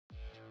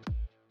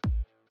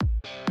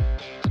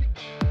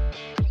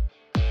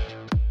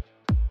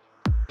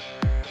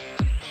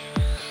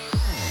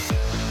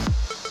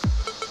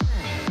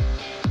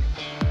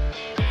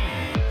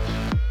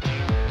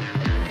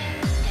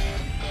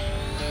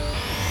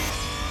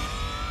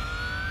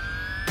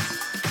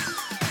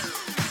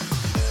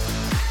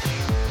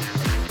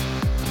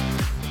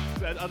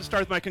just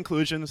start with my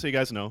conclusion so you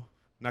guys know.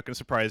 Not going to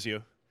surprise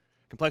you.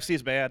 Complexity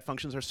is bad.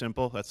 Functions are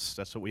simple. That's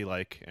what we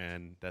like,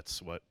 and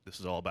that's what this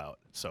is all about.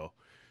 So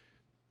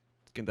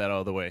let's get that out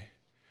of the way.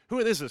 Who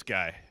is this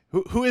guy?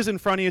 Who is in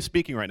front of you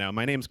speaking right now?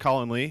 My name's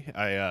Colin Lee.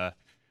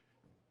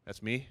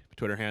 That's me,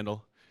 Twitter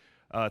handle.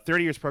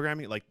 30 years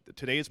programming. Like,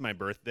 today is my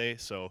birthday,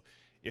 so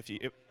if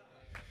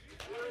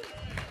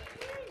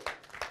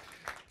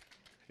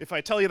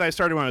I tell you that I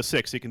started when I was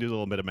 6, you can do a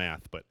little bit of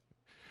math. But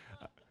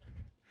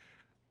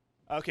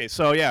okay,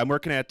 so yeah, I'm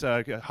working at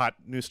a hot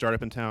new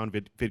startup in town,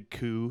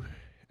 VidCoo.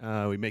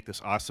 We make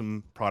this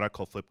awesome product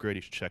called Flipgrid.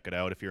 You should check it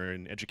out. If you're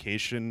in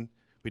education,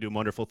 we do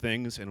wonderful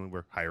things, and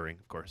we're hiring,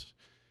 of course.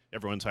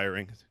 Everyone's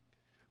hiring.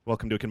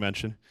 Welcome to a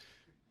convention.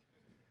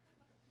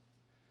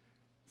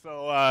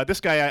 So this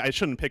guy, I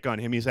shouldn't pick on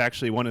him. He's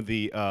actually one of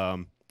the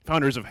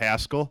founders of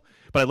Haskell.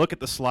 But I look at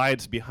the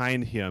slides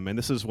behind him, and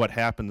this is what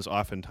happens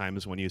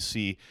oftentimes when you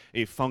see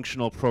a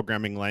functional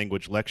programming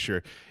language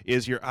lecture,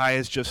 is your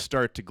eyes just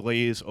start to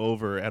glaze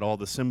over at all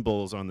the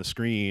symbols on the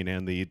screen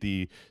and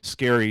the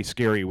scary,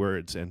 scary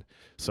words. And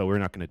so we're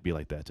not going to be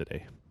like that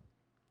today.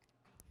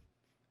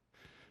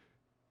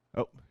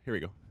 Oh, here we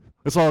go.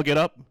 Let's all get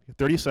up.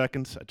 30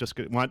 seconds. I just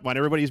want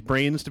everybody's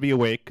brains to be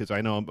awake, because I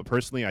know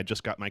personally I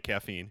just got my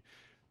caffeine.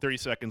 30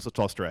 seconds. Let's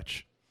all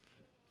stretch.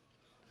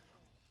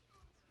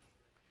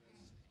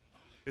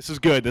 This is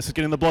good. This is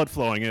getting the blood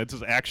flowing. This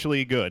is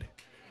actually good.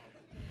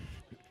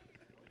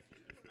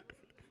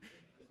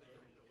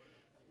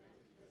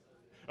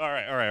 All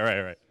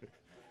right.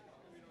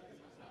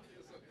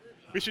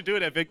 We should do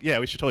it at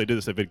we should totally do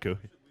this at VidCoo.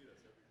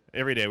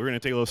 Every day, we're going to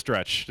take a little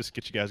stretch, just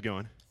get you guys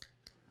going.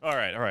 All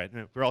right.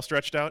 We're all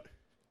stretched out?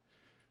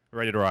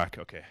 Ready to rock.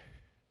 Okay.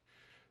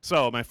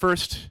 So my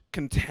first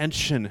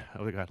contention,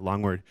 oh my God,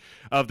 long word,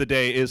 of the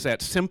day is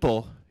that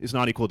simple is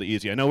not equal to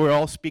easy. I know we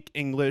all speak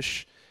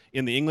English.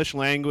 In the English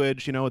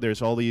language, you know,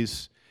 there's all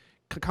these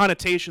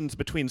connotations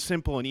between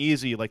simple and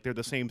easy, like they're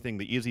the same thing,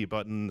 the easy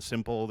button,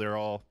 simple, they're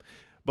all.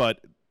 But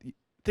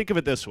think of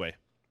it this way.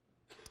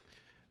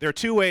 There are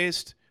two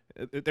ways.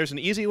 There's an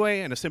easy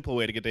way and a simple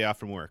way to get a day off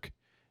from work.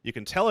 You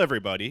can tell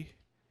everybody,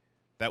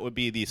 that would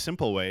be the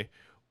simple way,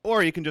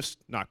 or you can just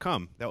not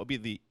come. That would be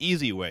the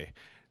easy way.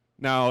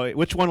 Now,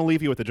 which one will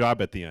leave you with a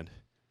job at the end?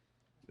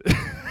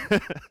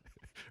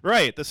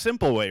 Right, the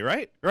simple way,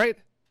 right? Right?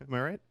 Am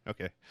I right?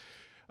 Okay.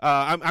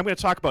 I'm going to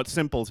talk about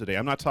simple today.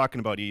 I'm not talking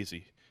about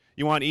easy.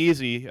 You want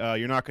easy,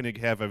 you're not going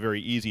to have a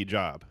very easy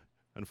job,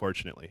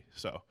 unfortunately.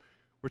 So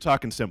we're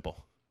talking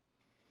simple.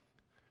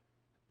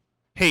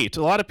 Hate.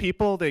 A lot of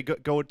people, they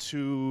go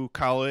to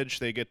college,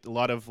 they get a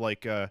lot of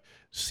like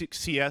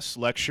CS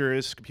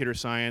lectures, computer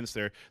science.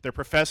 Their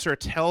professor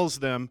tells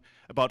them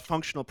about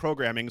functional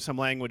programming, some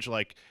language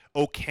like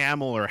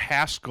OCaml or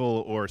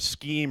Haskell or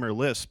Scheme or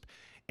Lisp.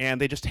 And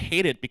they just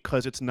hate it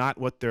because it's not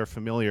what they're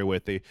familiar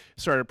with. They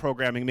started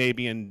programming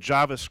maybe in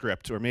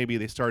JavaScript, or maybe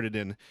they started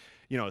in,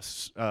 I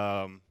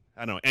don't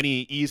know,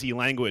 any easy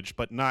language,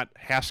 but not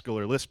Haskell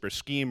or Lisp or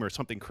Scheme or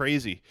something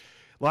crazy.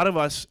 A lot of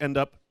us end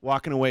up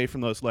walking away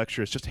from those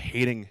lectures just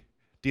hating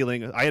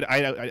dealing.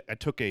 I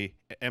took a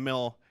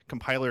ML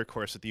compiler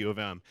course at the U of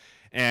M,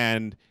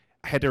 and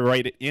I had to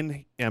write it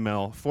in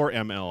ML for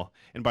ML,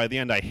 and by the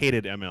end I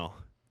hated ML.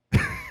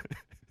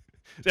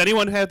 Does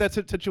anyone have that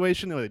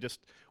situation where they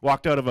just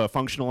walked out of a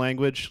functional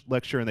language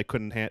lecture and they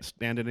couldn't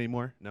stand it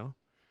anymore? No?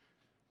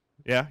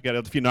 Yeah? Got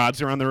a few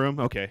nods around the room?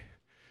 Okay.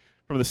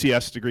 From the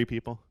CS degree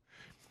people.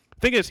 The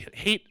thing is,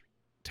 hate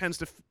tends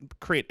to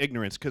create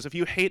ignorance, because if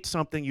you hate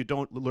something, you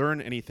don't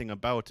learn anything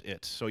about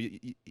it. So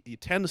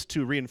it tends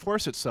to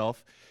reinforce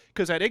itself,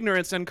 because that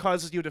ignorance then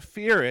causes you to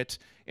fear it,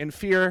 and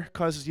fear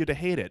causes you to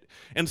hate it.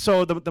 And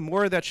so the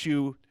more that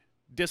you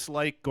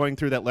dislike going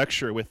through that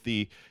lecture with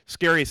the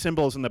scary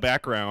symbols in the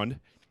background,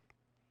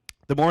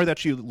 the more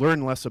that you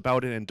learn less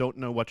about it and don't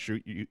know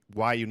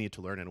why you need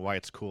to learn and why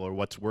it's cool or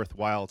what's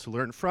worthwhile to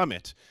learn from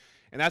it.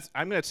 And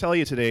I'm going to tell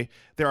you today,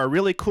 there are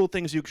really cool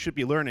things you should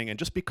be learning, and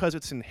just because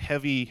it's in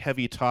heavy,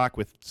 heavy talk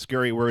with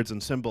scary words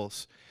and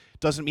symbols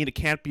doesn't mean it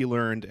can't be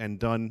learned and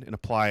done and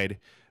applied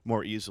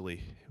more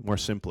easily, more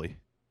simply.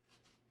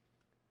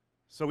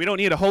 So we don't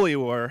need a holy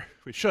war,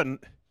 we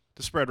shouldn't,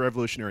 to spread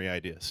revolutionary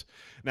ideas.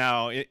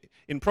 Now,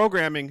 in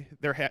programming,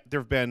 there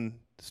have been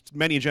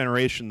many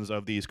generations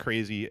of these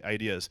crazy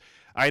ideas.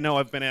 I know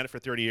I've been at it for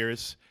 30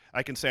 years.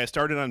 I can say I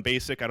started on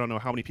BASIC. I don't know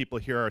how many people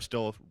here are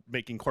still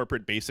making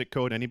corporate BASIC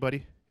code.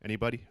 Anybody?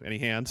 Anybody? Any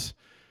hands?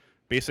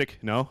 BASIC?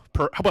 No?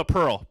 How about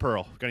Perl?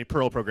 Perl. Got any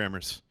Perl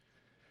programmers?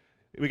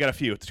 We got a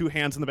few. 2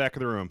 hands in the back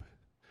of the room.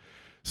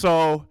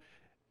 So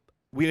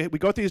we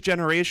go through these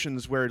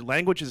generations where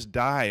languages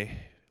die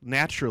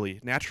naturally,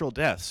 natural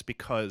deaths,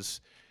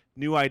 because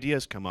new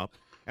ideas come up,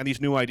 and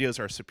these new ideas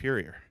are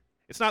superior.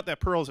 It's not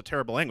that Perl is a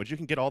terrible language. You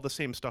can get all the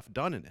same stuff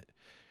done in it,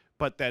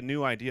 but that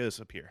new ideas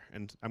appear,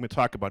 and I'm going to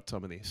talk about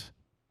some of these.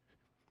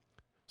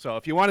 So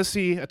if you want to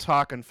see a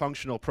talk on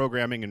functional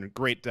programming in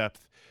great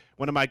depth,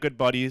 one of my good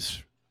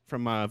buddies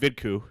from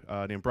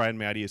VidCoo named Brian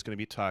Maddie is going to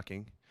be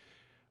talking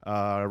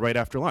right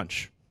after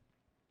lunch.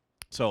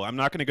 So I'm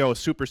not going to go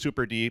super,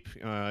 super deep,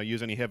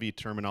 use any heavy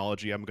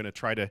terminology. I'm going to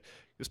try to,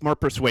 it's more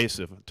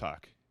persuasive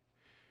talk.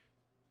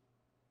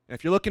 And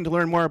if you're looking to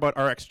learn more about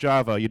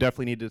RxJava, you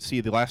definitely need to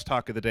see the last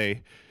talk of the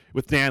day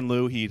with Dan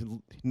Liu. He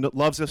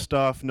loves this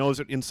stuff, knows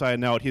it inside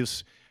and out.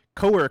 His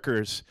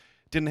coworkers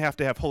didn't have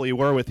to have holy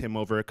war with him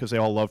over it because they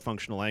all love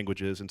functional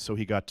languages, and so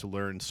he got to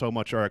learn so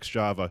much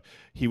RxJava,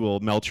 he will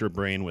melt your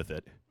brain with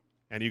it.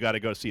 And you got to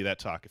go see that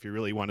talk if you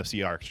really want to see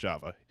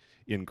RxJava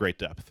in great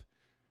depth.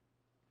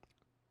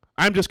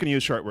 I'm just going to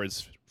use short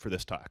words for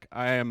this talk.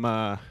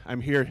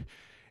 I'm here,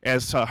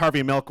 as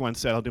Harvey Milk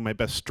once said, I'll do my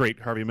best straight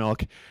Harvey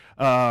Milk.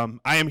 I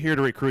am here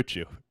to recruit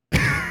you.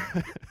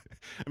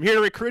 I'm here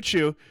to recruit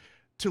you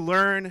to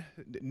learn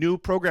new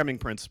programming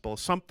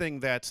principles, something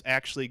that's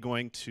actually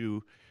going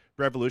to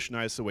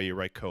revolutionize the way you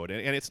write code.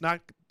 And it's not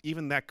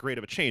even that great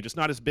of a change. It's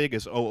not as big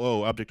as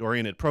OO,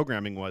 object-oriented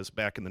programming, was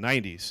back in the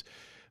 90s.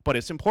 But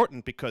it's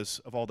important because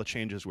of all the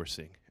changes we're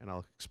seeing. And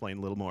I'll explain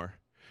a little more.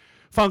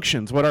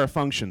 Functions. What are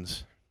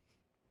functions?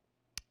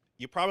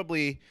 You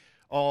probably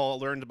all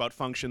learned about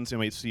functions. You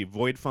might see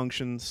void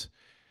functions.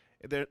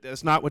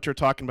 That's not what you're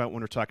talking about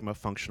when we're talking about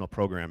functional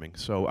programming.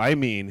 So I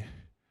mean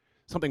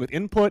something with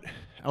input,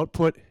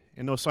 output,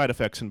 and no side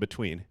effects in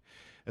between.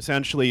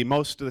 Essentially,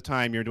 most of the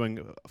time you're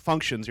doing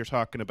functions, you're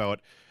talking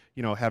about,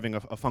 you know, having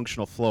a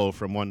functional flow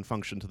from one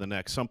function to the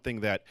next,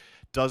 something that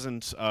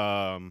doesn't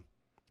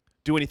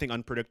do anything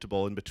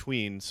unpredictable in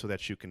between so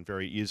that you can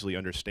very easily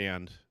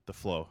understand the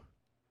flow.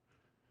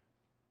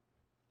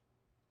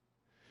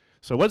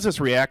 So what's this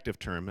reactive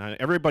term?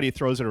 Everybody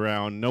throws it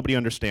around. Nobody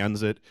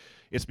understands it.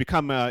 It's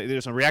become,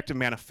 there's a reactive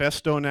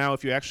manifesto now.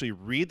 If you actually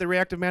read the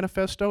reactive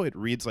manifesto, it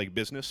reads like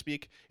business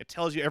speak. It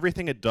tells you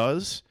everything it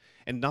does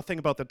and nothing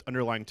about the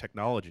underlying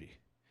technology.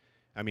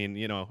 I mean,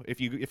 you know, if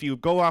you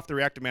go off the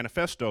reactive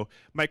manifesto,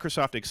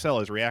 Microsoft Excel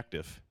is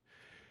reactive.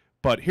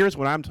 But here's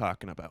what I'm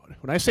talking about.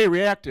 When I say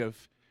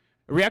reactive,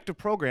 a reactive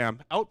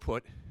program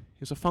output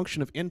is a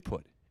function of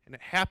input, and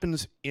it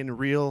happens in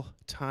real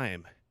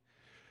time.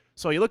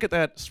 So you look at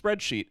that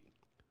spreadsheet,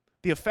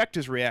 the effect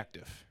is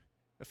reactive.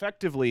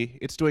 Effectively,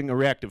 it's doing a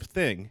reactive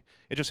thing.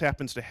 It just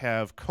happens to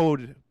have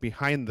code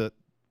behind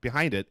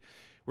it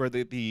where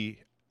the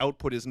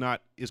output is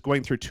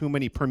going through too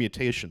many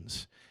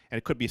permutations, and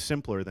it could be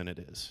simpler than it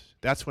is.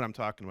 That's what I'm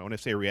talking about when I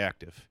say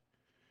reactive.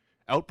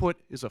 Output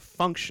is a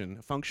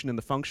function in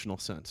the functional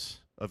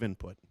sense of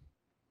input.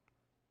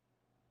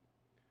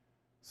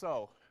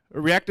 So,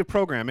 reactive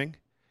programming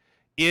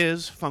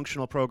is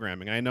functional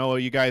programming. I know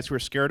you guys who are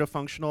scared of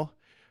functional,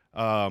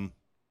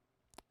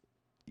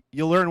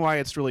 you'll learn why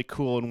it's really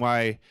cool and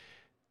why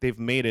they've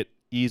made it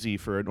easy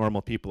for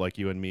normal people like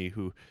you and me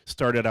who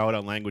started out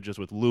on languages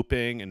with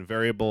looping and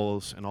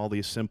variables and all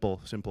these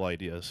simple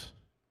ideas.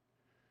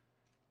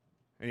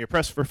 And your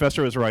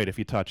professor was right if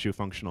he taught you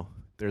functional.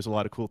 There's a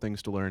lot of cool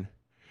things to learn.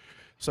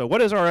 So what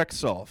does Rx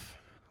solve?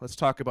 Let's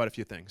talk about a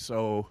few things.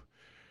 So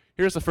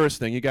here's the first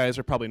thing. You guys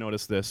have probably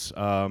noticed this.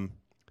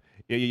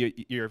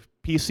 Your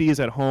PCs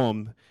at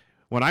home,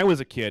 when I was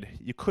a kid,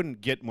 you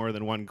couldn't get more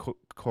than one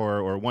core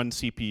or one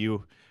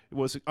CPU. It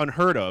was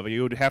unheard of.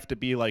 You would have to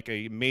be like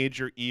a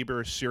major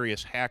Eber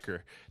serious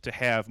hacker to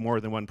have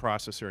more than one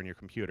processor in your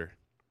computer.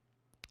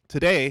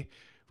 Today,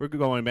 we're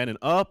going bending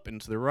up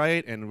and to the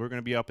right, and we're going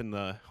to be up in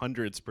the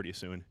hundreds pretty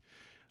soon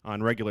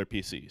on regular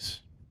PCs,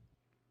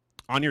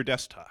 on your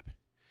desktop.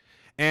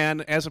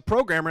 And as a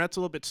programmer, that's a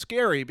little bit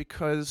scary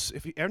because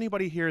if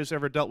anybody here has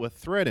ever dealt with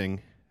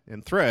threading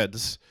and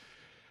threads,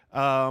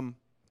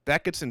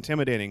 that gets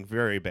intimidating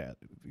very bad.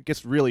 It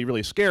gets really,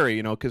 really scary,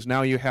 you know, because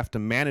now you have to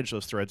manage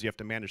those threads. You have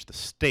to manage the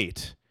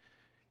state.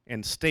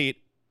 And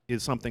state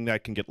is something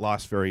that can get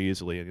lost very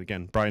easily. And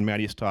again, Brian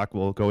Maddie's talk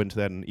will go into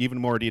that in even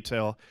more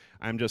detail.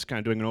 I'm just kind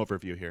of doing an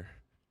overview here.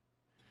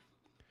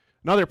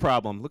 Another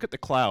problem, look at the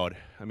cloud.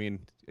 I mean,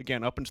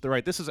 again, up and to the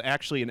right, this is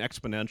actually an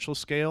exponential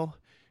scale,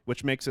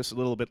 which makes this a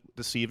little bit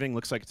deceiving.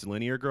 Looks like it's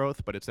linear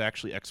growth, but it's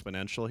actually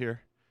exponential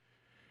here.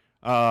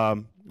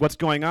 What's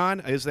going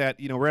on is that,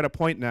 you know, we're at a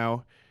point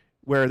now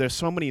where there's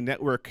so many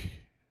network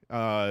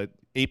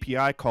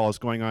API calls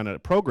going on in a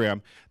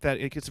program that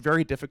it gets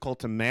very difficult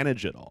to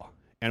manage it all.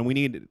 And we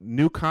need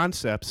new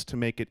concepts to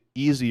make it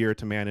easier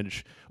to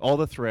manage all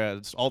the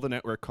threads, all the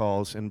network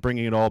calls, and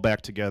bringing it all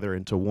back together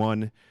into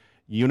one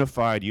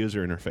unified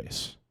user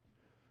interface.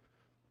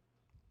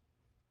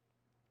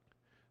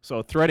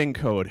 So threading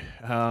code.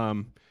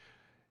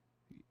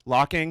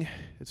 Locking,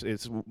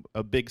 it's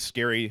a big,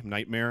 scary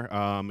nightmare.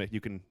 You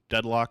can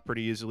deadlock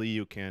pretty easily.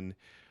 You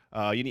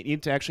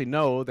need to actually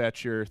know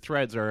that your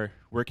threads are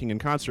working in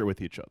concert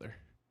with each other.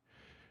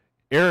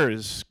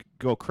 Errors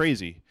go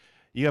crazy.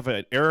 You have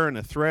an error in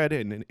a thread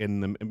in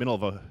the middle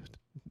of a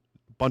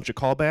bunch of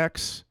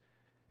callbacks,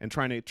 and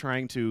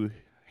trying to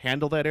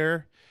handle that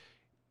error,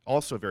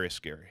 also very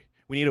scary.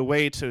 We need a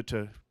way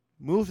to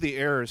move the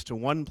errors to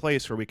one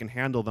place where we can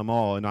handle them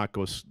all and not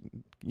go,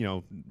 you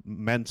know,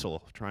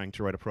 mental trying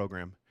to write a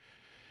program.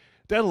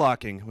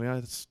 Deadlocking, well,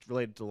 it's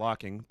related to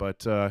locking, but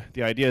the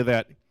idea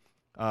that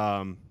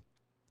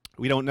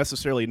we don't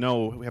necessarily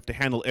know. We have to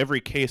handle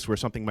every case where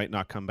something might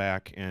not come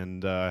back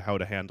and how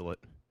to handle it.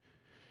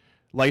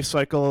 Life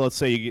cycle, let's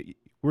say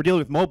we're dealing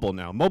with mobile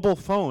now. Mobile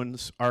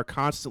phones are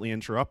constantly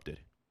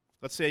interrupted.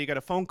 Let's say you got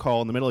a phone call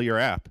in the middle of your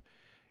app.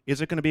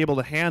 Is it going to be able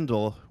to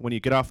handle, when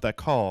you get off that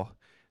call,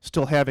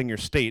 still having your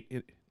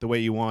state the way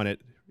you want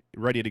it,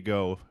 ready to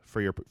go for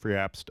your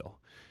app still?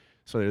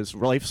 So there's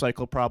life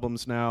cycle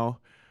problems now.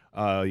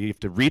 You have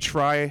to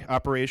retry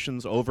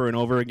operations over and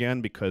over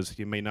again because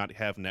you may not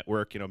have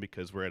network,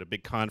 because we're at a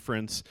big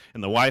conference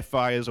and the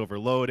Wi-Fi is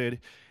overloaded.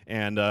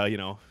 And,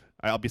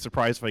 I'll be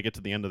surprised if I get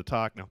to the end of the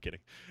talk. No, kidding.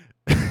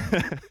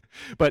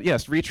 But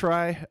yes,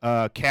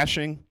 retry,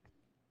 caching.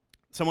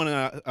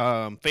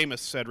 Someone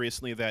famous said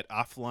recently that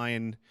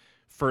offline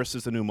first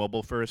is the new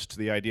mobile first.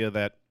 The idea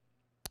that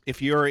if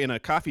you're in a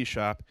coffee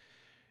shop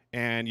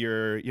and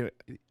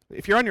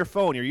if you're on your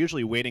phone, you're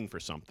usually waiting for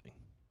something.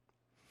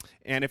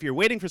 And if you're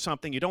waiting for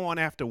something, you don't want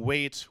to have to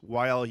wait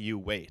while you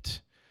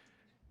wait,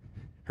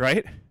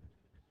 right?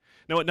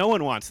 No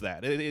one wants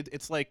that.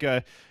 It's like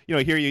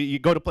here you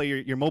go to play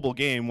your mobile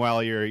game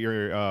while you're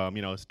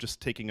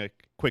just taking a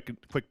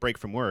quick break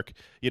from work.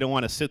 You don't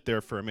want to sit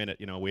there for a minute,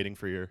 waiting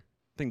for your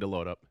thing to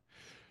load up.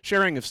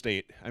 Sharing of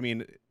state. I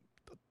mean,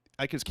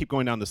 I could just keep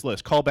going down this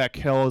list. Callback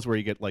hell is where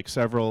you get like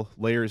several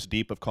layers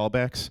deep of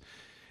callbacks.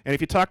 And if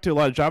you talk to a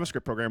lot of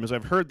JavaScript programmers,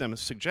 I've heard them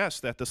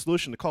suggest that the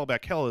solution to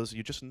callback hell is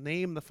you just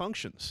name the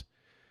functions.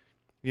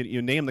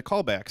 You name the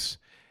callbacks.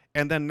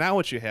 And then now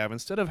what you have,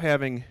 instead of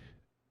having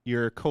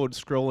your code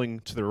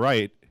scrolling to the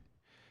right,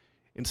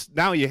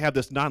 now you have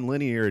this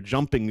nonlinear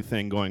jumping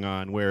thing going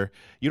on where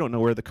you don't know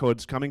where the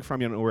code's coming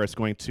from, you don't know where it's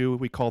going to.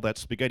 We call that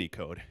spaghetti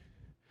code.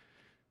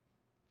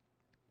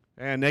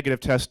 And negative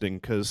testing,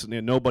 because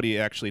nobody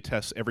actually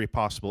tests every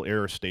possible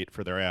error state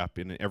for their app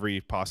in every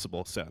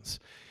possible sense.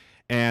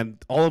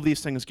 And all of these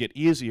things get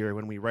easier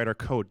when we write our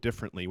code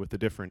differently with a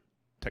different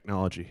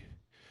technology.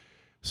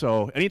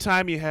 So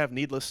anytime you have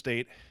needless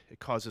state, it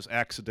causes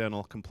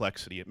accidental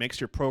complexity. It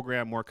makes your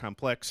program more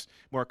complex,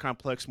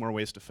 more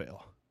ways to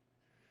fail.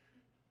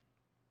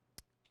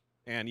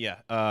 And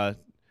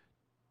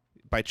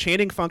by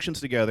chaining functions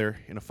together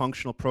in a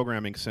functional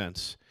programming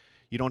sense,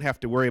 you don't have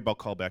to worry about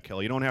callback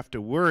hell. You don't have to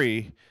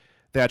worry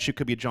that you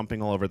could be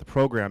jumping all over the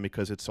program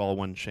because it's all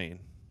one chain.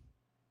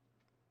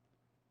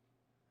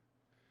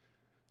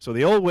 So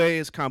the old way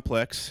is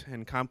complex,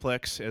 and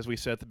complex, as we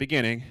said at the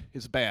beginning,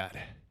 is bad.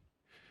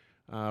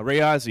 Ray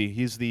Ozzie,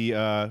 he's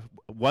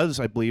was,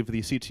 I believe,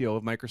 the CTO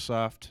of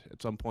Microsoft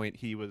at some point.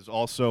 He was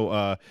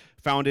also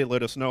founded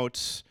Lotus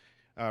Notes,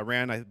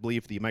 ran, I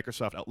believe, the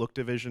Microsoft Outlook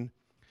division.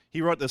 He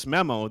wrote this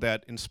memo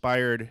that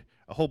inspired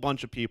a whole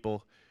bunch of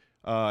people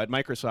at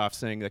Microsoft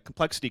saying that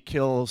complexity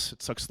kills,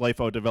 it sucks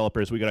life out of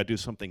developers, we got to do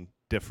something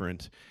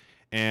different.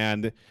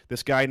 And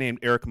this guy named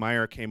Eric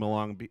Meyer came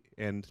along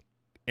and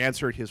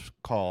answered his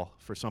call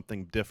for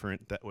something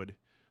different that would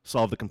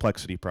solve the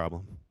complexity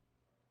problem.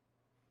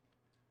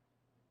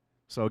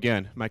 So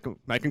again, my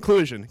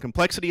conclusion,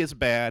 complexity is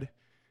bad,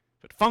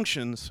 but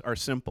functions are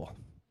simple.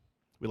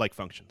 We like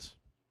functions.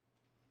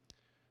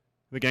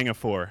 The Gang of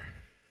Four.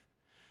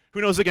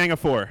 Who knows the Gang of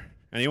Four?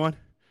 Anyone?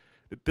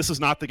 This is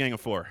not the Gang of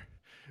Four.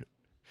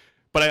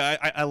 But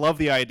I love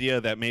the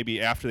idea that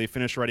maybe after they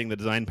finished writing the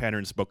design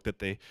patterns book that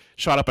they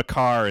shot up a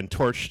car and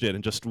torched it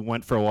and just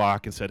went for a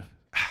walk and said,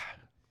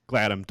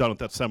 glad I'm done with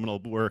that seminal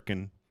work.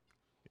 And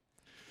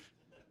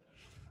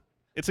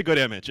it's a good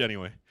image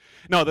anyway.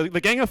 No, the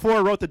Gang of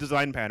Four wrote the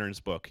design patterns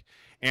book.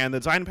 And the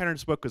design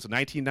patterns book was in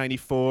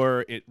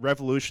 1994. It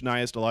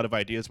revolutionized a lot of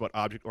ideas about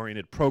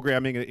object-oriented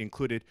programming. It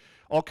included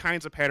all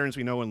kinds of patterns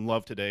we know and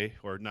love today,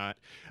 or not,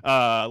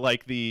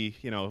 like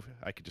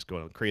I could just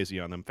go crazy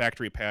on them.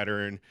 Factory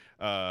pattern,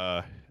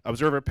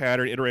 observer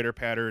pattern, iterator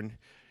pattern,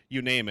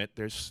 you name it.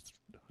 There's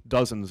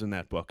dozens in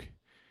that book.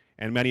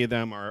 And many of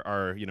them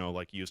are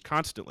used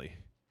constantly.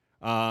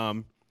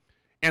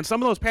 And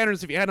some of those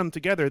patterns, if you add them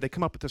together, they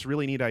come up with this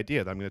really neat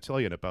idea that I'm going to tell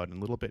you about in a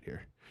little bit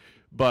here.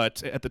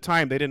 But at the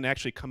time, they didn't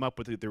actually come up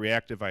with the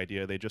reactive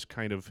idea. They just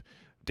kind of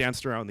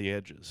danced around the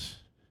edges.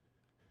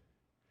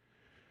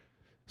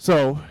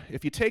 So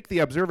if you take the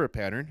observer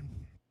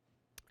pattern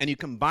and you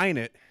combine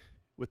it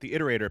with the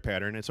iterator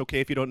pattern, it's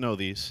okay if you don't know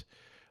these.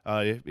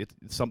 It's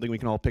something we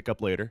can all pick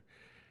up later.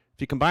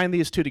 If you combine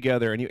these two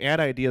together and you add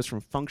ideas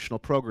from functional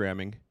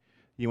programming,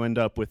 you end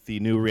up with the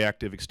new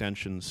reactive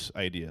extensions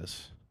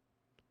ideas.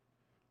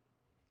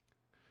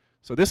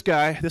 So this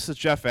is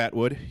Jeff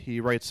Atwood. He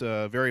writes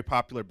a very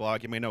popular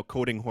blog. You may know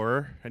Coding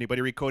Horror. Anybody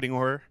read Coding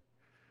Horror?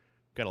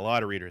 Got a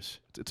lot of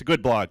readers. It's a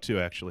good blog too,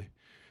 actually.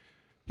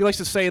 He likes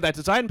to say that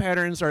design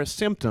patterns are a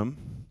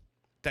symptom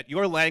that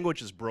your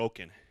language is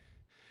broken.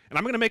 And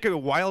I'm going to make a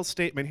wild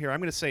statement here. I'm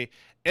going to say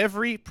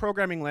every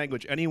programming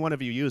language any one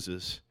of you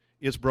uses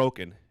is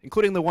broken,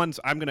 including the ones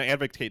I'm going to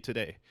advocate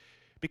today,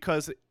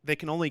 because they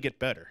can only get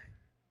better.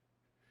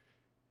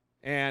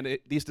 And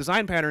these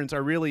design patterns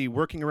are really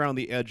working around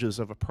the edges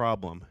of a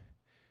problem.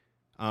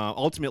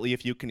 Ultimately,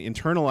 if you can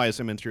internalize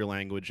them into your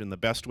language in the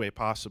best way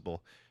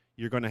possible,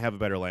 you're going to have a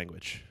better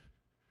language.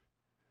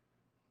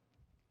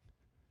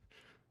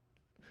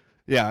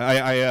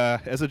 Yeah,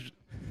 as a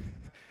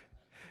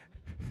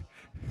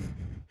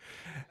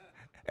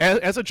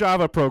as a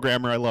Java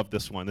programmer, I love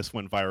this one. This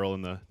went viral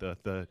in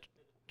the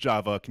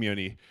Java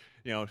community.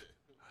 You know,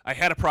 I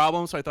had a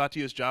problem, so I thought to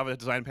use Java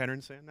design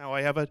patterns, and now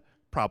I have a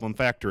problem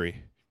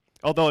factory.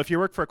 Although if you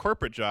work for a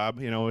corporate job,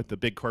 you know, the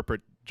big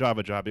corporate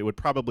Java job, it would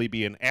probably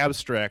be an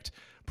abstract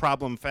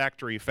problem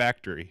factory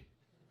factory.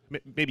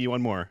 Maybe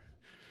one more.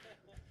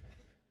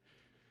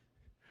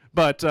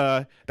 But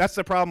that's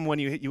the problem when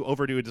you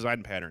overdo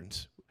design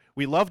patterns.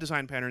 We love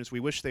design patterns. We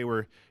wish they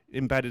were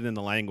embedded in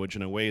the language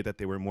in a way that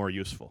they were more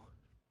useful.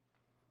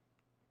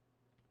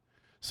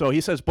 So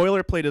he says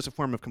boilerplate is a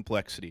form of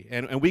complexity,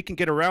 and we can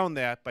get around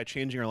that by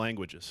changing our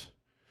languages.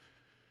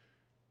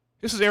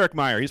 This is Eric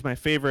Meyer. He's my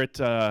favorite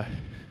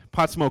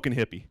pot-smoking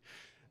hippie.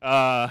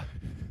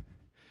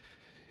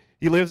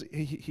 He lives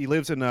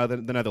in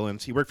the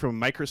Netherlands. He worked for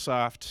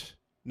Microsoft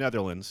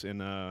Netherlands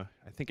in I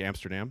think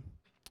Amsterdam,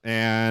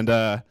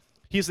 and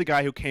he's the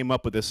guy who came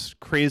up with this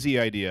crazy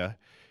idea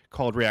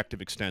called reactive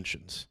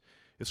extensions.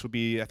 This would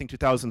be, I think,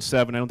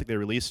 2007. I don't think they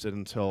released it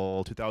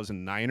until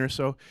 2009 or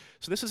so.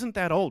 So this isn't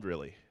that old,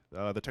 really,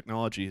 the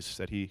technologies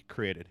that he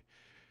created.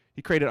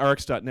 He created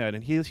Rx.net,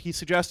 and he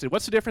suggested,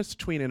 what's the difference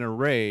between an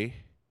array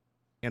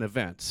and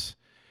events?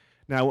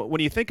 Now,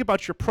 when you think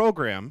about your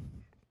program,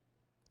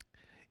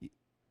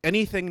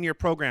 anything in your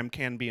program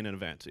can be an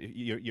event.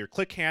 Your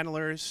click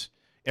handlers,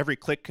 every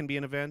click can be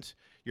an event.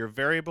 Your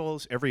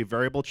variables, every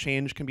variable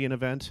change can be an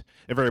event.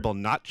 A variable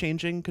not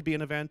changing could be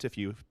an event if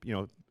you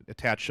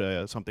attach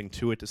something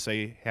to it to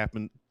say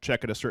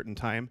check at a certain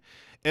time.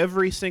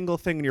 Every single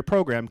thing in your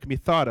program can be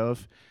thought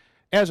of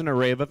as an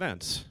array of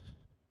events.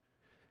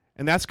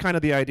 And that's kind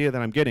of the idea that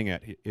I'm getting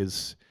at,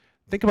 is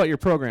think about your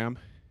program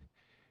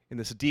in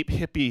this deep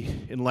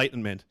hippie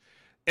enlightenment.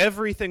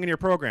 Everything in your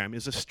program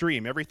is a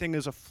stream. Everything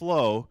is a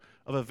flow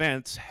of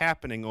events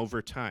happening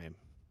over time.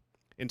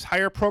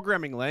 Entire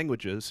programming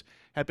languages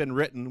have been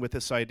written with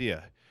this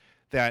idea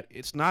that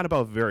it's not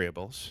about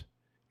variables,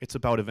 it's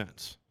about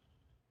events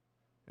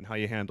and how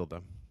you handle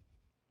them.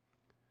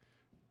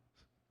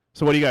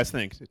 So what do you guys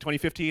think?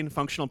 2015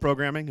 functional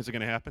programming, is it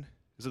going to happen?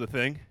 Is it a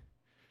thing?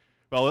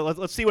 Well,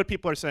 let's see what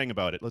people are saying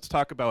about it. Let's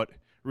talk about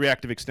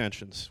reactive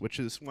extensions, which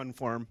is one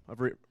form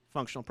of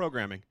functional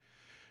programming.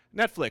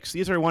 Netflix,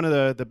 these are one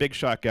of the big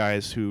shot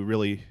guys who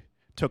really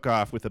took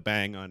off with a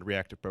bang on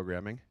reactive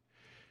programming.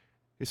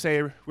 They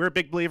say, we're a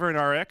big believer in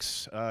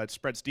Rx. It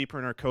spreads deeper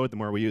in our code the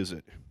more we use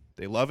it.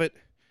 They love it.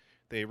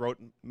 They wrote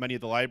many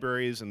of the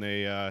libraries, and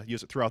they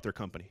use it throughout their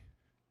company.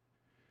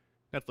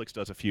 Netflix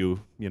does a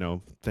few,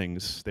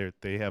 things.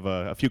 They have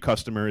a few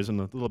customers and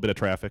a little bit of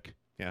traffic.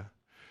 Yeah.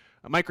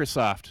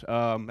 Microsoft,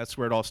 that's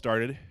where it all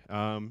started.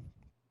 What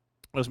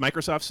does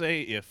Microsoft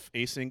say? If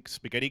async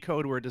spaghetti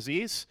code were a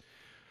disease,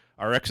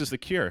 Rx is the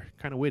cure.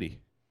 Kind of witty.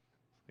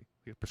 Like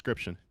a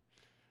prescription.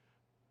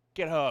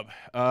 GitHub.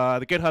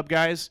 The GitHub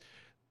guys,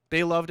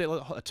 they loved it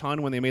a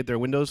ton when they made their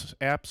Windows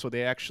app, so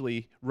they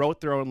actually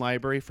wrote their own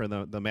library for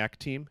the Mac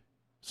team.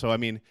 So, I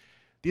mean,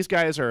 these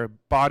guys are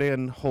bought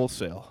in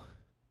wholesale.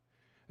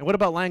 And what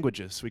about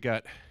languages? We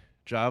got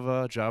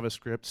Java,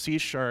 JavaScript, C#,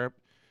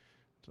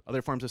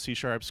 other forms of C#,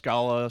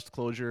 Scala,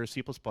 Clojure,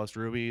 C++,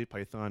 Ruby,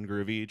 Python,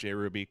 Groovy,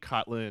 JRuby,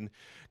 Kotlin,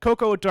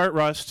 Cocoa, Dart,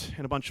 Rust,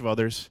 and a bunch of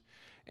others.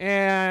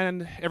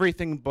 And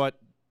everything but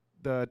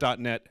the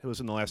 .NET was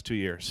in the last 2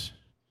 years.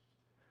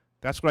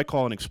 That's what I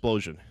call an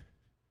explosion.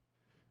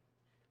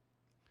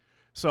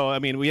 So, I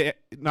mean, we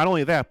not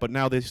only that, but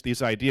now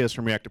these ideas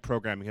from reactive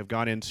programming have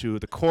gone into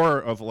the core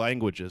of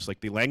languages.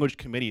 Like the language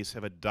committees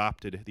have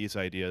adopted these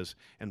ideas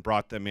and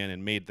brought them in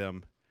and made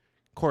them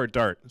core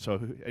Dart. So,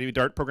 any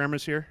Dart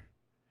programmers here?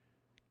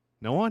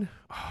 No one?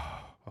 Oh,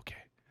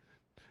 okay.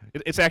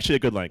 It's actually a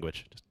good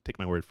language. Just take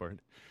my word for it.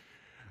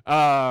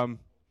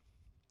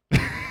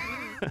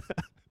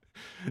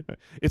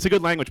 It's a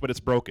good language, but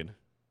it's broken.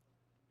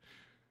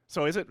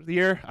 So is it the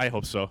year? I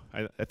hope so.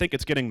 I think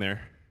it's getting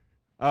there.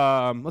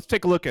 Let's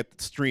take a look at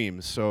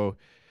streams. So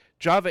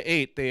Java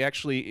 8, they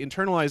actually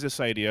internalized this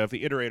idea of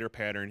the iterator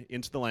pattern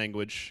into the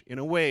language in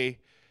a way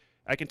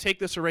I can take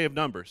this array of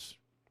numbers,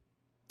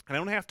 and I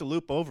don't have to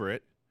loop over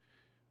it.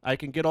 I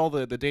can get all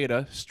the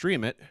data,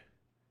 stream it,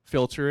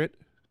 filter it,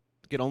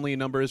 get only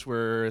numbers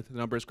where the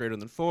number is greater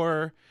than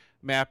 4,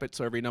 map it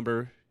so every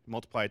number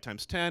multiplied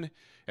times 10.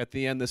 At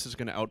the end, this is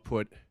going to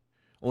output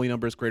only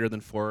numbers greater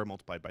than 4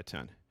 multiplied by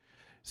 10.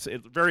 So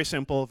it's very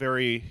simple,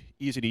 very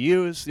easy to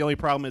use. The only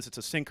problem is it's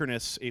a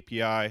synchronous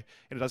API, and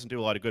it doesn't do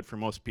a lot of good for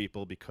most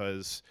people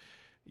because,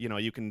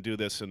 you can do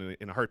this in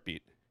a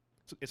heartbeat.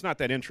 It's not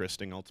that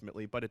interesting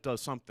ultimately, but it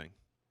does something.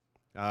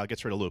 It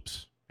gets rid of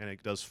loops, and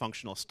it does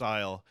functional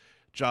style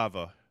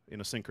Java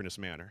in a synchronous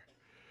manner.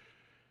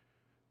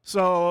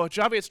 So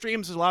Java 8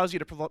 Streams allows you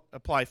to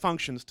apply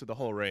functions to the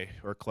whole array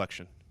or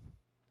collection.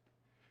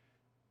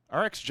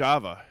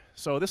 RxJava.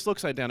 So this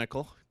looks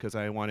identical because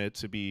I want it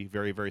to be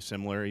very, very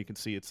similar. You can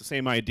see it's the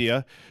same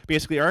idea.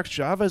 Basically,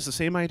 RxJava is the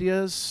same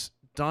idea as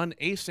done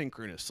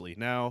asynchronously.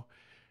 Now,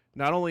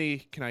 not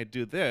only can I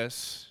do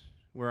this,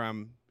 where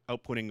I'm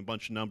outputting a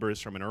bunch of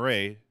numbers from an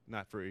array,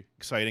 not very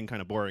exciting,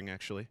 kind of boring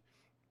actually.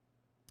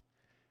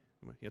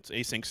 It's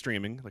async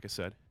streaming, like I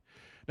said.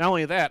 Not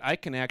only that, I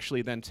can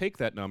actually then take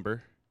that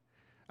number.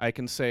 I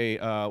can say,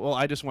 well,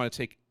 I just want to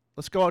take,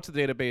 let's go out to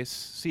the database,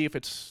 see if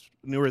it's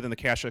newer than the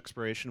cache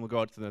expiration. We'll go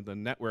out to the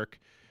network,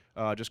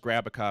 just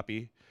grab a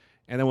copy,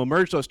 and then we'll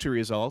merge those two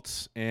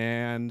results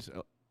and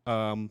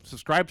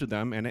subscribe to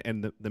them.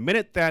 And the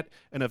minute that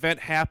an event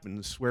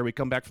happens where we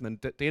come back from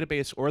the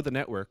database or the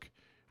network,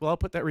 we'll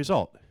output that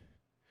result.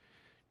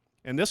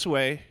 And this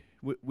way,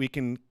 we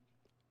can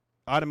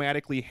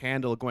automatically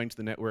handle going to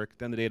the network,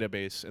 then the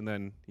database, and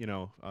then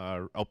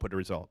output a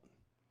result,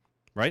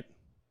 right?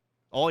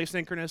 All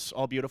asynchronous,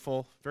 all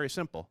beautiful, very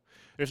simple.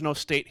 There's no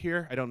state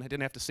here. I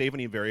didn't have to save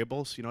any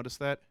variables. You notice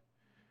that?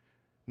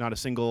 Not a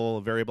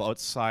single variable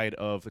outside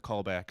of the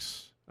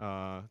callbacks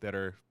that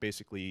are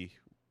basically,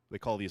 they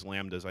call these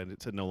lambdas. I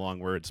said no long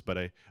words, but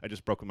I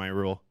just broke my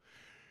rule.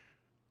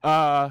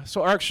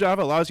 So ArcsJava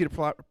allows you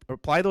to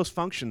apply those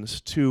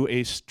functions to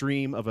a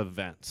stream of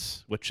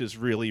events, which is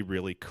really,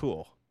 really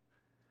cool.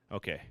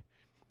 Okay,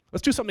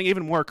 let's do something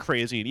even more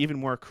crazy and even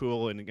more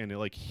cool and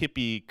like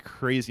hippie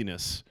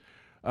craziness.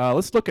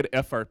 Let's look at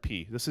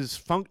FRP. This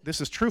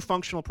is true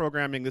functional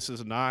programming. This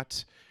is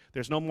not.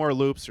 There's no more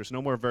loops. There's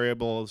no more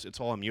variables. It's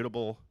all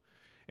immutable.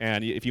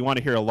 And if you want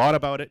to hear a lot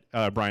about it,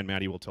 Brian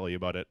Matty will tell you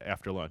about it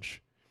after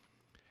lunch.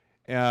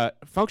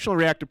 Functional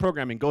reactive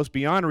programming goes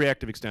beyond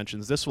reactive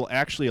extensions. This will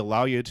actually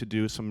allow you to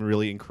do some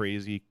really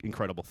crazy,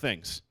 incredible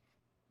things.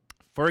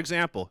 For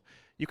example,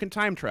 you can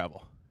time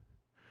travel.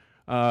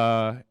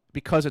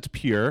 Because it's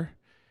pure,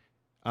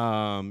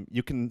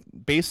 you can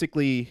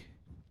basically,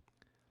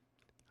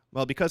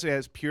 well, because it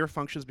has pure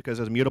functions, because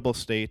it has a mutable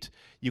state,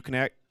 you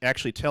can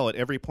actually tell at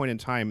every point in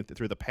time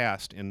through the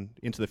past and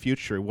into the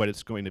future what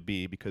it's going to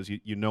be, because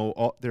you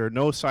know there are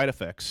no side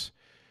effects,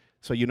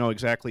 so you know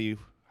exactly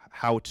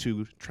how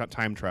to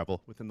time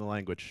travel within the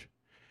language.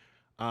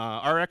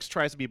 Rx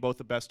tries to be both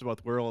the best of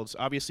both worlds.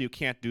 Obviously, you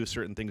can't do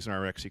certain things in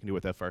Rx you can do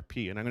with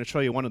FRP, and I'm going to show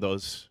you one of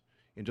those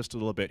in just a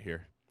little bit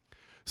here.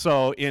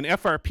 So in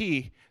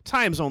FRP,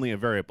 time's only a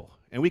variable,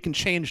 and we can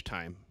change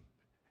time.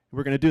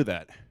 We're going to do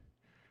that.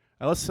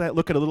 Let's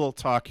look at a little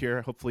talk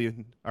here.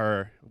 Hopefully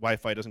our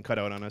Wi-Fi doesn't cut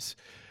out on us.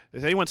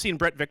 Has anyone seen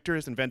Brett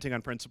Victor's Inventing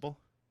on Principle?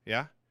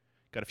 Yeah?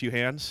 Got a few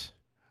hands?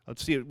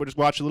 Let's see. We'll just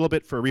watch a little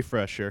bit for a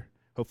refresh here.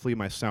 Hopefully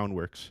my sound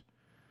works.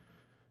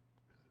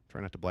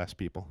 Try not to blast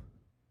people.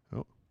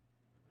 Oh.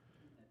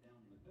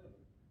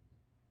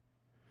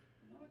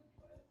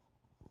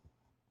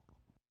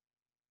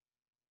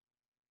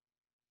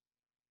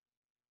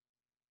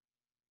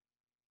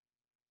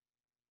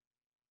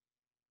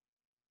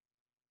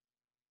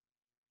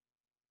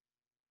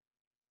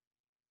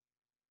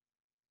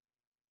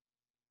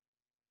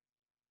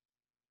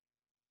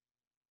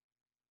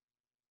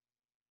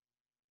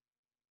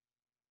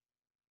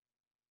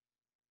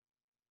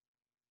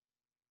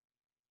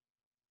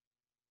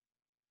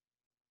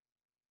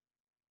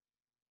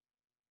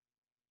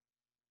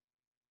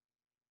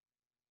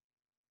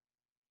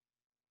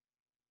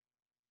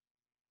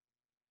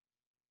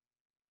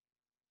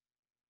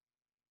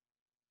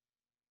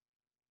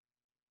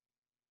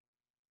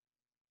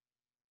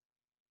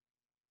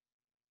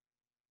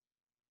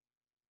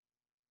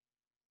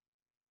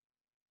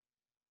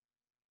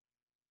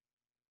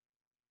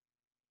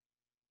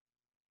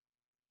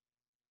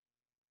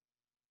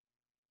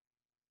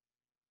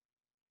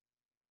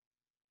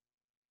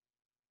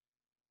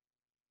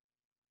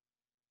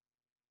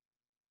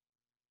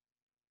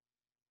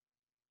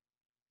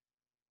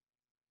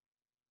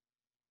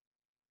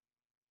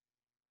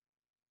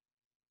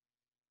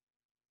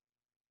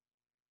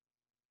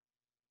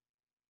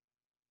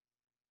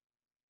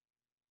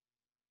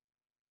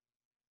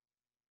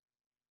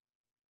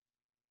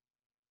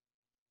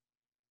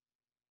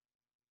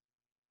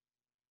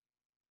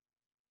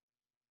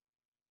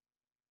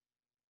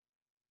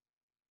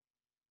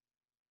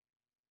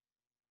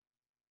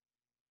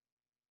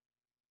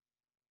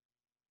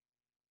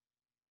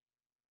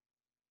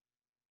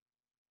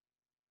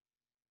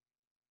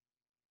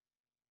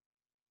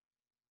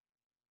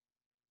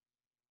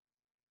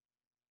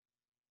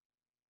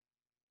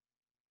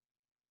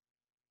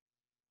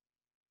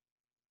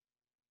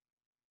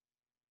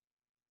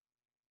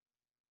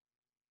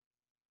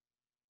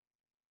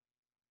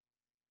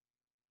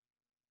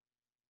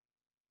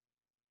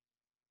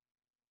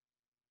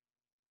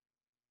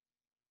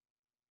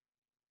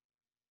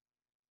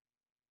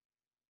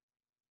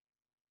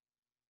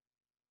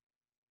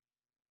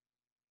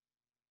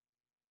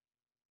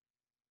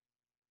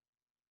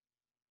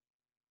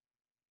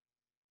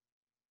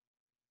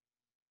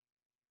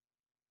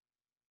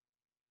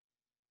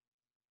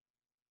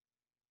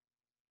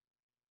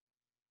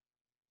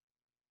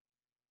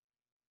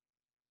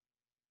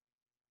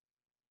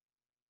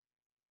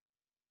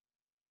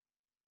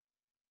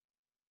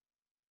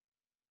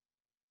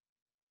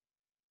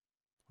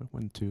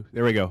 1, 2.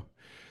 There we go.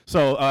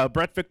 So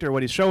Brett Victor,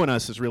 what he's showing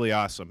us is really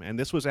awesome. And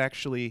this was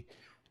actually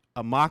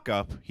a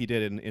mock-up he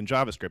did in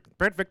JavaScript.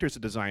 Brett Victor's a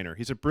designer.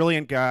 He's a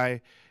brilliant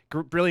guy,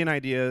 brilliant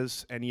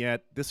ideas, and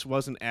yet this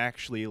wasn't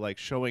actually like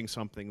showing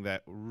something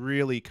that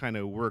really kind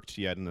of worked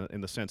yet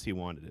in the sense he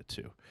wanted it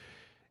to.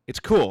 It's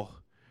cool,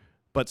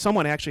 but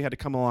someone actually had to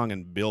come along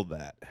and build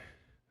that.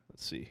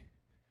 Let's see.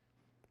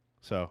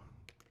 So,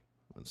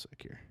 one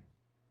sec here.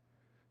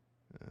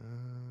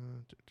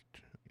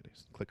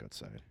 Click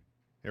outside.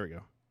 There we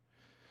go.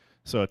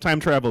 So time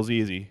travel's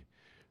easy.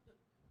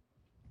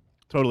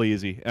 Totally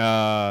easy.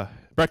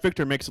 Brett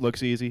Victor makes it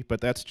look easy,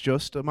 but that's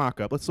just a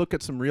mock-up. Let's look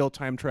at some real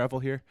time travel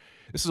here.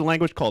 This is a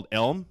language called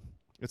Elm.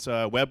 It's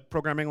a web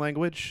programming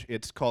language.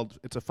 It's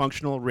a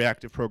functional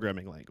reactive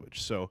programming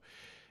language. So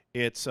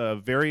it's a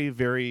very,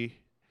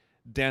 very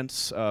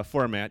dense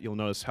format. You'll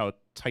notice how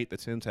tight the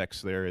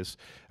syntax there is.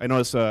 I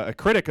noticed a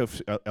critic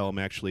of Elm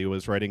actually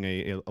was writing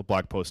a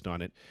blog post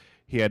on it.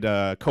 He had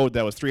code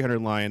that was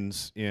 300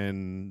 lines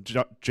in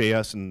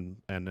JS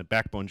and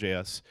Backbone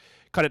JS,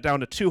 cut it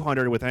down to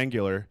 200 with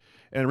Angular,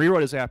 and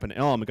rewrote his app in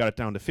Elm and got it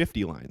down to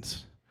 50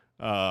 lines.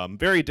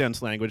 Very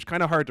dense language,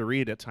 kind of hard to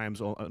read at times,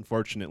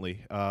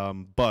 unfortunately.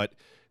 But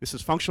this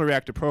is functional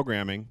reactive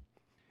programming,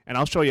 and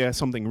I'll show you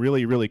something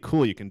really, really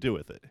cool you can do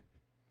with it.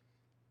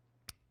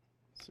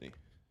 Let's see.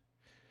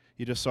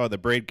 You just saw the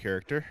braid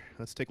character.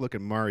 Let's take a look at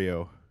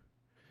Mario.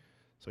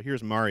 So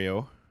here's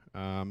Mario.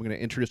 I'm going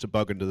to introduce a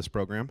bug into this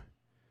program.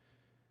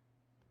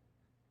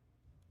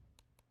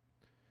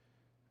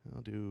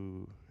 I'll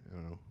do, I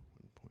don't know,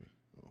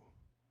 1.0.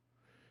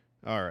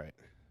 All right,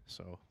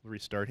 so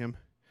restart him.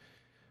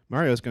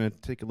 Mario's going to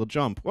take a little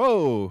jump.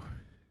 Whoa!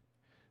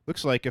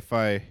 Looks like if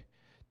I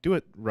do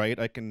it right,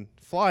 I can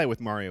fly with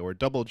Mario, or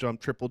double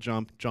jump, triple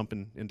jump, jump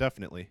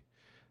indefinitely.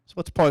 So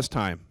let's pause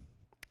time.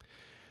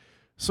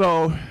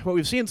 So what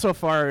we've seen so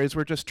far is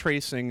we're just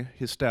tracing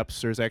his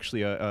steps. There's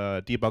actually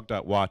a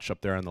debug.watch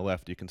up there on the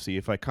left. You can see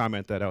if I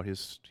comment that out,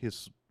 his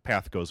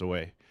path goes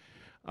away.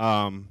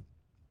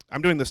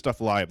 I'm doing this stuff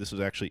live. This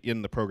is actually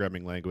in the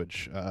programming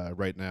language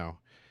right now.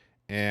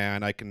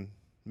 And I can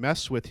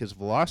mess with his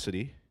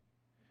velocity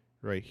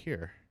right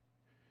here.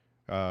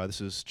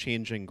 This is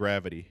changing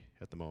gravity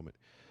at the moment.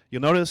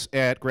 You'll notice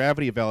at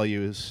gravity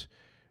values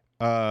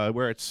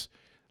where it's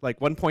like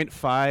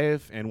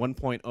 1.5 and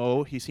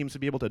 1.0, he seems to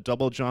be able to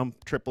double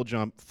jump, triple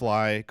jump,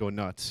 fly, go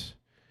nuts.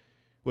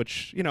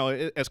 Which, you know,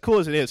 as cool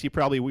as it is, we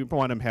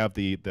want him to have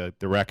the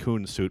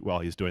raccoon suit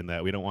while he's doing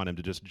that. We don't want him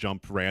to just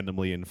jump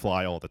randomly and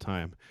fly all the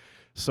time.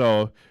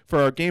 So for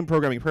our game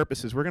programming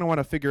purposes, we're going to want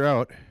to figure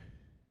out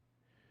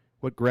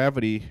what's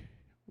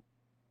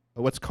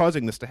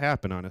causing this to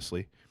happen,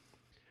 honestly.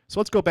 So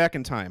let's go back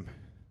in time.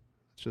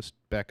 Let's just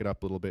back it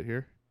up a little bit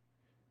here.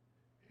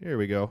 Here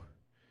we go.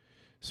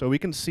 So we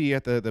can see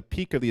at the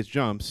peak of these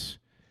jumps,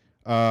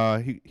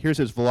 here's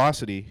his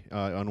velocity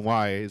on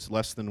y is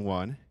less than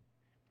 1.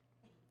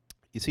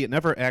 You see, it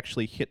never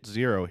actually hit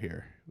 0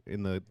 here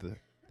in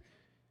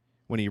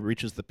when he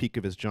reaches the peak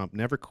of his jump.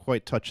 Never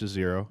quite touches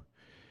 0.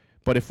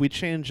 But if we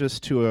change this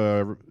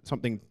to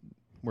something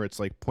where it's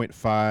like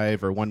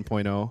 0.5 or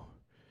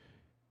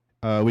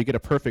 1.0, we get a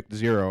perfect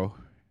 0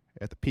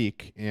 at the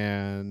peak,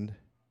 and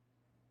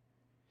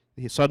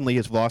suddenly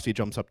his velocity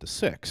jumps up to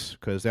 6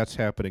 because that's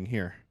happening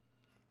here.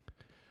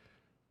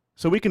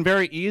 So we can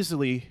very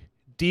easily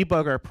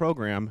debug our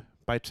program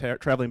by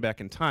traveling back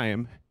in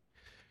time.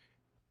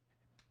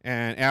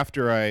 And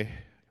after I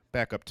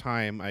back up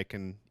time, I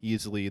can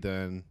easily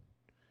then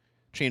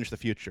change the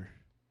future.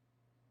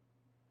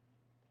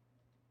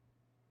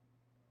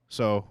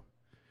 So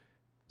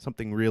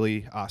something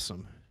really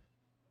awesome.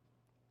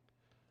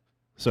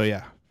 So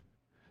yeah,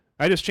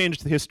 I just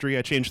changed the history,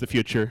 I changed the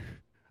future.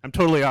 I'm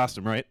totally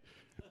awesome, right?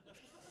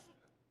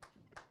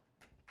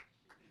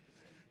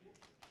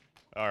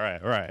 All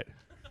right.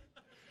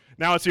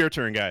 Now it's your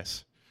turn,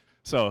 guys.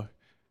 So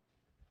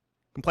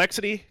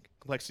complexity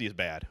is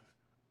bad.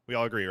 We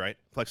all agree, right?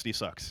 Complexity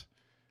sucks.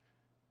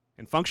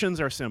 And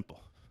functions are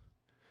simple.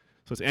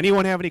 So does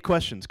anyone have any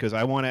questions? Because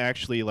I want to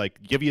actually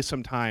give you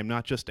some time,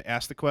 not just to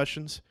ask the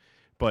questions,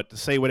 but to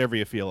say whatever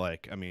you feel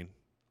like. I mean,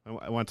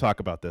 I want to talk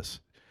about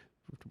this.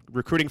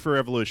 Recruiting for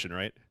revolution,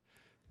 right?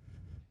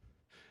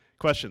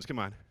 Questions, come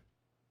on.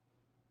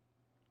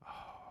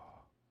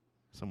 Oh,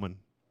 someone?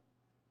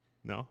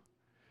 No?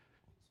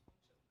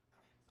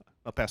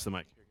 I'll pass the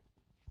mic.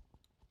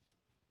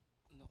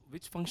 No.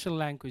 Which functional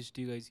language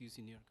do you guys use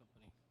in your company?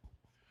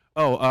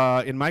 Oh,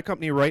 in my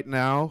company right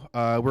now,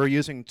 we're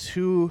using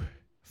 2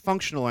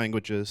 functional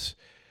languages.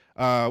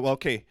 Well,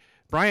 okay,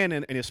 Brian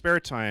in his spare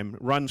time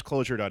runs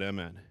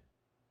Clojure.mn.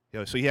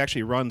 So he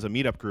actually runs a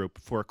meetup group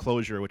for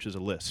Clojure, which is a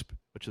Lisp,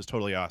 which is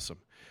totally awesome.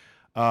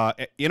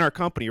 In our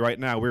company right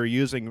now, we're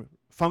using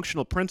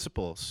functional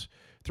principles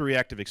through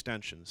reactive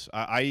extensions.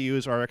 I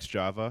use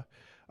RxJava.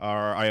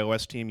 Our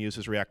iOS team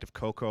uses Reactive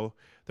Cocoa.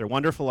 They're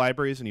wonderful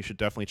libraries, and you should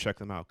definitely check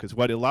them out, because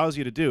what it allows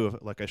you to do,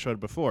 like I showed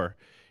before,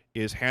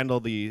 is handle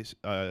the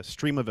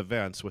stream of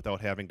events without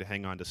having to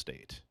hang on to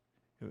state.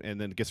 And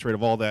then it gets rid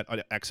of all that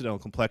accidental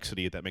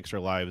complexity that makes our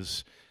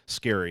lives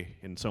scary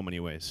in so many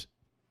ways.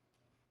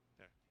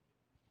 Yeah.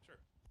 Sure.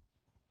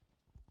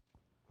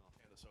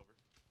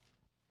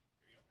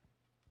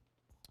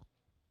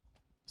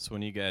 So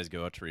when you guys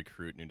go out to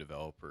recruit new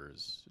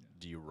developers,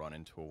 do you run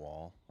into a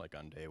wall like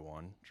on day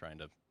one, trying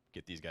to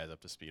get these guys up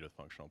to speed with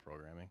functional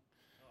programming?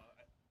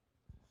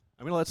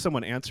 I'm going to let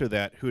someone answer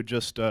that who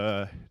just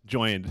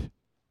joined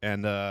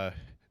and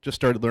just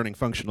started learning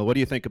functional. What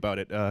do you think about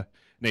it,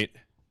 Nate?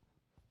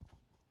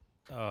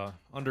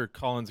 Under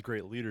Colin's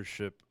great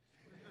leadership,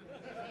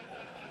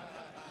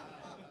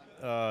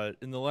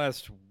 in the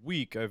last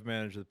week, I've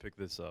managed to pick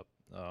this up.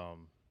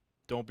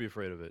 Don't be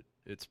afraid of it.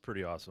 It's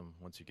pretty awesome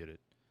once you get it.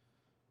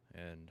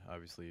 And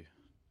obviously,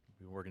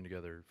 we've been working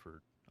together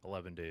for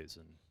 11 days,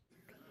 and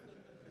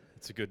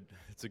it's a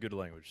good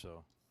language.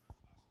 So,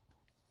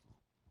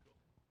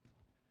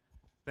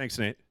 Thanks,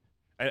 Nate.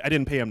 I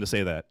didn't pay him to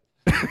say that.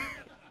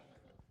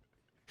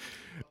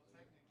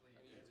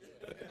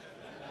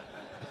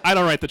 I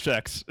don't write the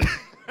checks.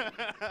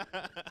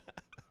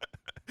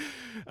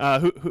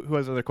 Who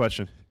has another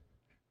question?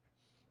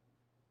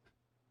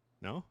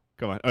 No?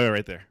 Come on. Oh,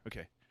 right there.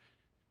 Okay.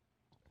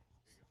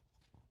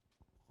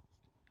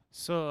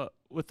 So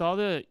with all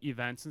the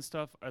events and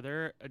stuff, are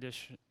there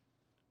additional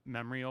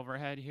memory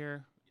overhead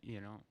here?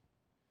 You know,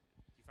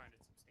 do you find it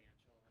substantial?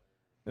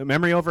 The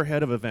memory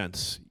overhead of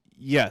events.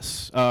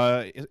 Yes.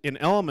 In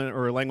Element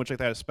or a language like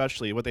that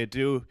especially, what they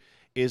do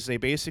is they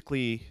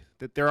basically,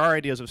 there are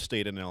ideas of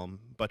state in Elm,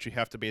 but you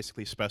have to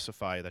basically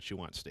specify that you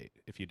want state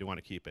if you do want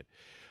to keep it.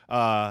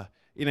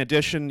 In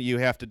addition, you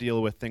have to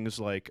deal with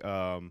things like,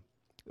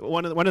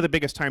 one of the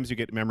biggest times you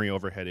get memory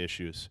overhead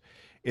issues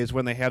is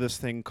when they have this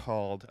thing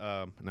called,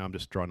 now I'm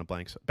just drawing a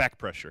blank, back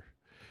pressure.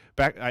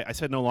 I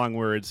said no long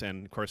words,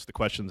 and of course the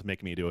questions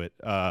make me do it.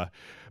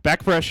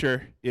 Back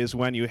pressure is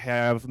when you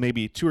have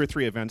maybe 2 or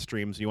 3 event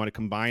streams, you want to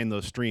combine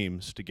those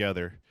streams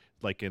together,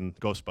 like in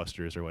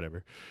Ghostbusters or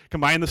whatever.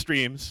 Combine the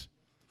streams,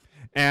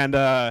 and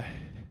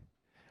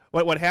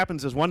what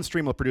happens is one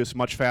stream will produce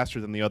much faster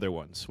than the other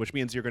ones, which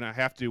means you're going to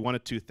have to do one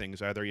of two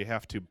things. Either you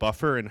have to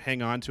buffer and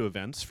hang on to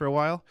events for a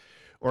while,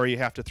 or you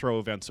have to throw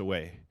events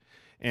away.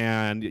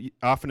 And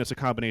often it's a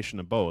combination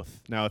of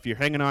both. Now, if you're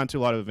hanging on to a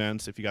lot of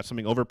events, if you got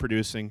something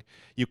overproducing,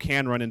 you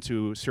can run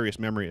into serious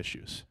memory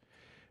issues.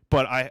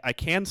 But I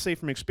can say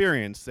from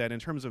experience that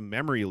in terms of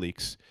memory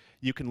leaks,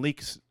 you can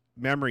leak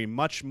memory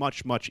much,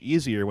 much, much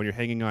easier when you're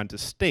hanging on to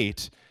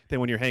state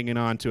than when you're hanging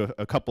on to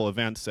a couple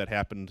events that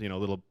happened,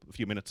 a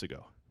few minutes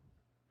ago.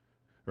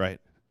 Right.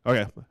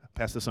 Okay,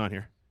 pass this on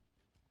here.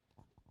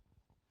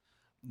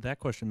 That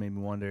question made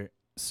me wonder.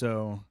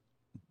 So,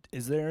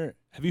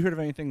 have you heard of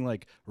anything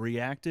like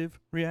reactive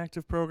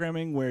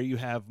programming where you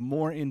have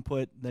more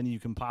input than you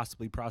can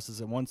possibly process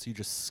at once? So you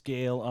just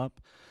scale up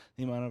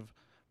the amount of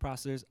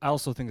processors. I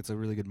also think it's a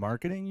really good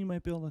marketing. You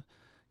might be able to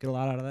get a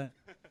lot out of that.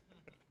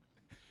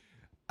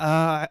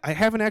 I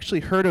haven't actually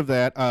heard of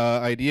that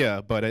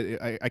idea, but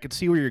I could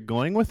see where you're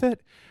going with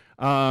it.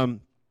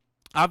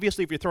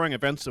 Obviously, if you're throwing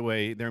events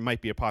away, there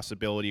might be a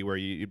possibility where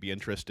you'd be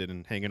interested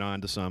in hanging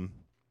on to some.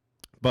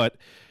 But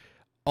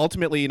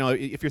ultimately,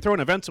 if you're throwing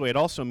events away, it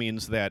also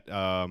means that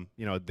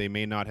they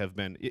may not have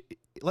been.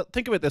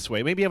 Think of it this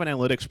way: maybe you have an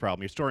analytics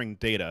problem. You're storing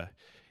data,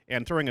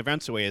 and throwing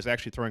events away is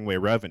actually throwing away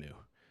revenue.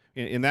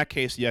 In that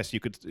case, yes, you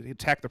could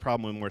attack the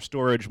problem with more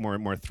storage,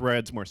 more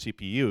threads, more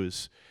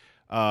CPUs.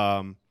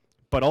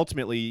 But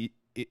ultimately,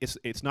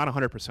 it's not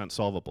 100%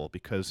 solvable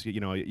because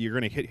you're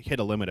going to hit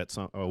a limit at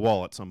a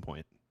wall at some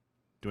point,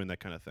 doing that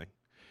kind of thing.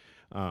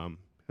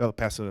 I'll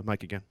pass the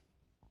mic again.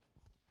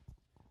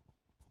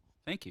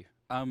 Thank you.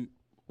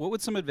 What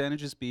would some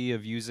advantages be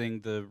of using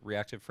the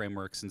reactive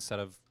frameworks instead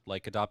of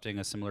adopting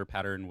a similar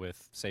pattern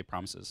with, say,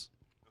 promises?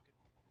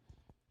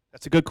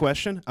 That's a good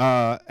question.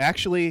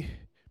 Actually,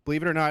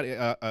 believe it or not,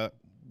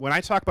 when I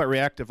talk about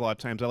reactive a lot of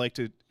times, I like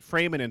to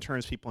frame it in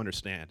terms people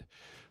understand.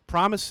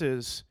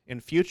 Promises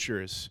and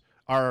futures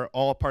are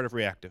all part of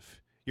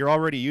reactive. You're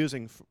already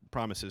using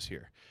promises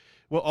here.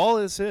 Well, all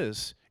this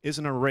is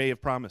an array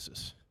of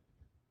promises.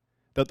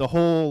 The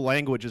whole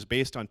language is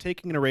based on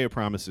taking an array of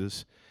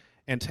promises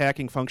and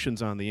tacking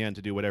functions on the end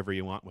to do whatever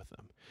you want with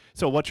them.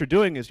 So what you're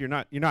doing is you're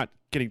not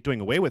doing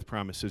away with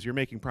promises. You're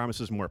making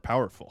promises more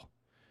powerful.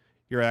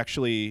 You're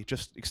actually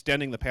just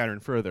extending the pattern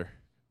further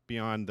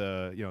beyond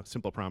the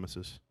simple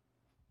promises.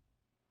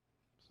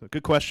 So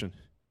good question.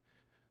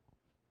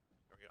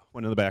 There we go.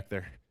 One in the back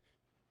there.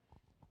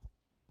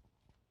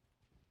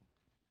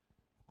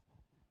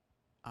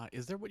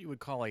 Is there what you would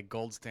call a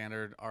gold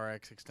standard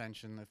RX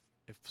extension?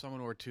 If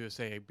someone were to,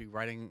 say, be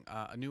writing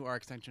a new R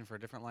extension for a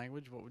different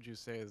language, what would you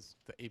say is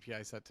the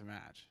API set to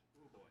match?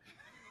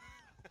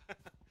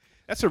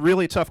 That's a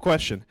really tough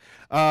question.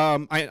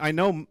 I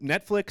know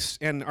Netflix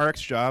and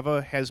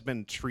RxJava has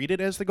been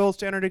treated as the gold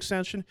standard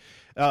extension.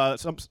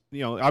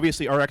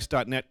 Obviously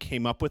RX.net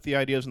came up with the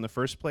ideas in the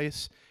first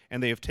place,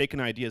 and they have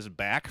taken ideas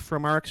back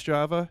from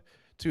RxJava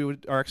to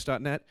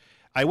RX.net.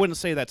 I wouldn't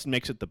say that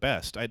makes it the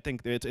best. I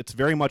think it's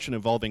very much an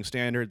evolving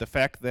standard. The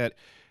fact that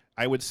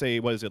I would say,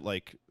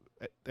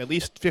 at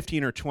least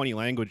 15 or 20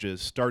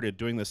 languages started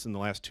doing this in the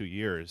last 2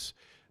 years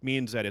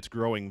means that it's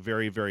growing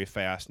very, very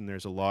fast, and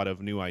there's a lot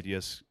of new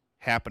ideas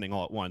happening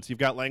all at once. You've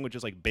got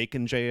languages like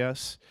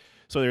Bacon.js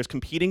So there's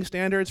competing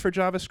standards for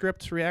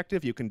JavaScript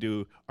Reactive. You can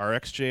do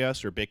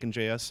RxJS or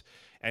BaconJS,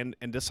 and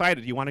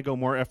decide, do you want to go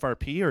more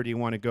FRP or do you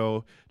want to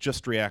go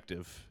just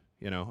reactive,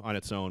 on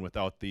its own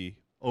without the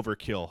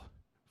overkill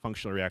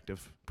functional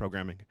reactive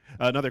programming.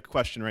 Another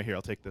question right here.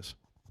 I'll take this.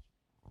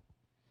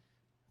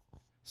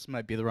 This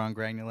might be the wrong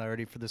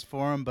granularity for this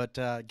forum,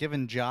 but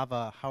given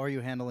Java, how are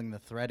you handling the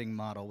threading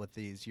model with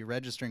these? You're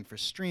registering for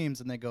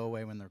streams and they go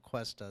away when the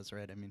request does,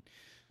 right? I mean,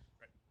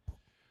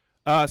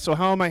 so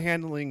how am I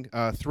handling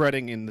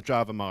threading in the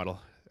Java model?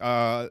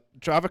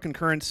 Java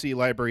concurrency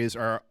libraries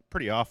are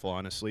pretty awful,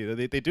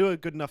 honestly. They do a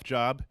good enough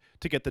job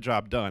to get the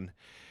job done.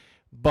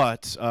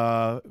 But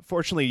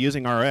fortunately,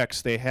 using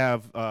Rx, they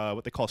have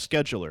what they call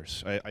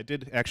schedulers. I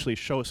did actually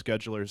show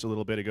schedulers a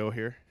little bit ago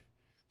here.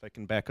 If I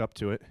can back up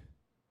to it.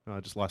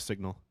 I just lost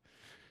signal.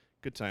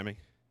 Good timing.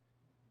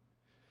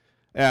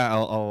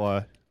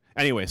 Yeah,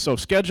 anyway, so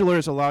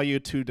schedulers allow you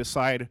to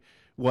decide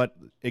what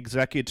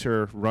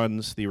executor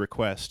runs the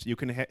request. You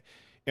can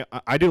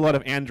I do a lot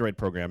of Android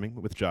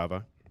programming with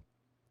Java.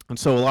 And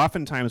so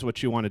oftentimes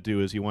what you want to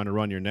do is you want to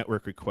run your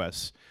network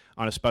requests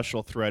on a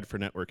special thread for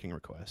networking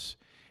requests.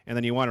 And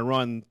then you want to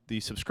run the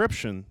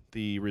subscription,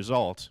 the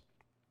result,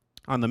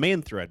 on the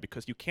main thread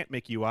because you can't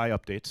make UI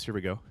updates. Here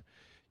we go.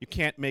 You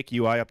can't make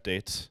UI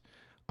updates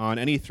on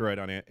any thread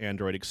on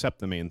Android except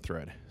the main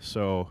thread.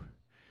 So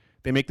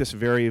they make this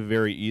very,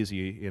 very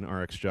easy in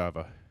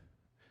RxJava.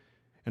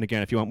 And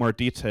again, if you want more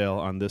detail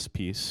on this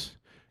piece,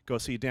 go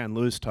see Dan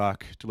Liu's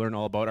talk to learn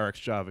all about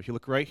RxJava. If you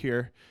look right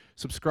here,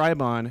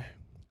 subscribe on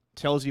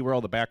tells you where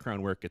all the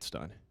background work gets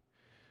done.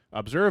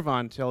 Observe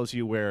on tells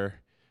you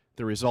where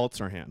the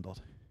results are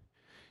handled.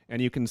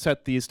 And you can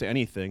set these to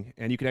anything,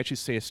 and you can actually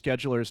say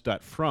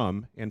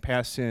schedulers.from and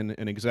pass in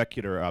an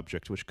executor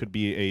object, which could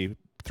be a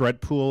thread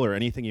pool or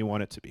anything you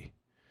want it to be.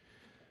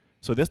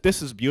 So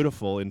this is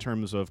beautiful in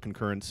terms of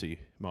concurrency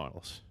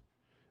models.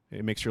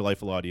 It makes your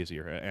life a lot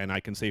easier, and I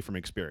can say from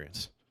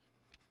experience.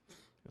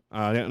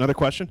 Another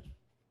question?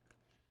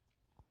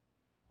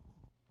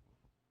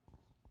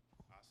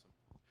 Awesome.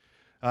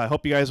 I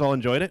hope you guys all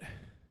enjoyed it.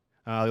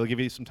 It'll give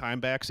you some time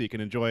back so you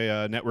can enjoy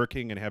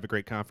networking and have a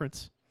great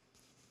conference.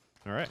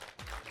 All right.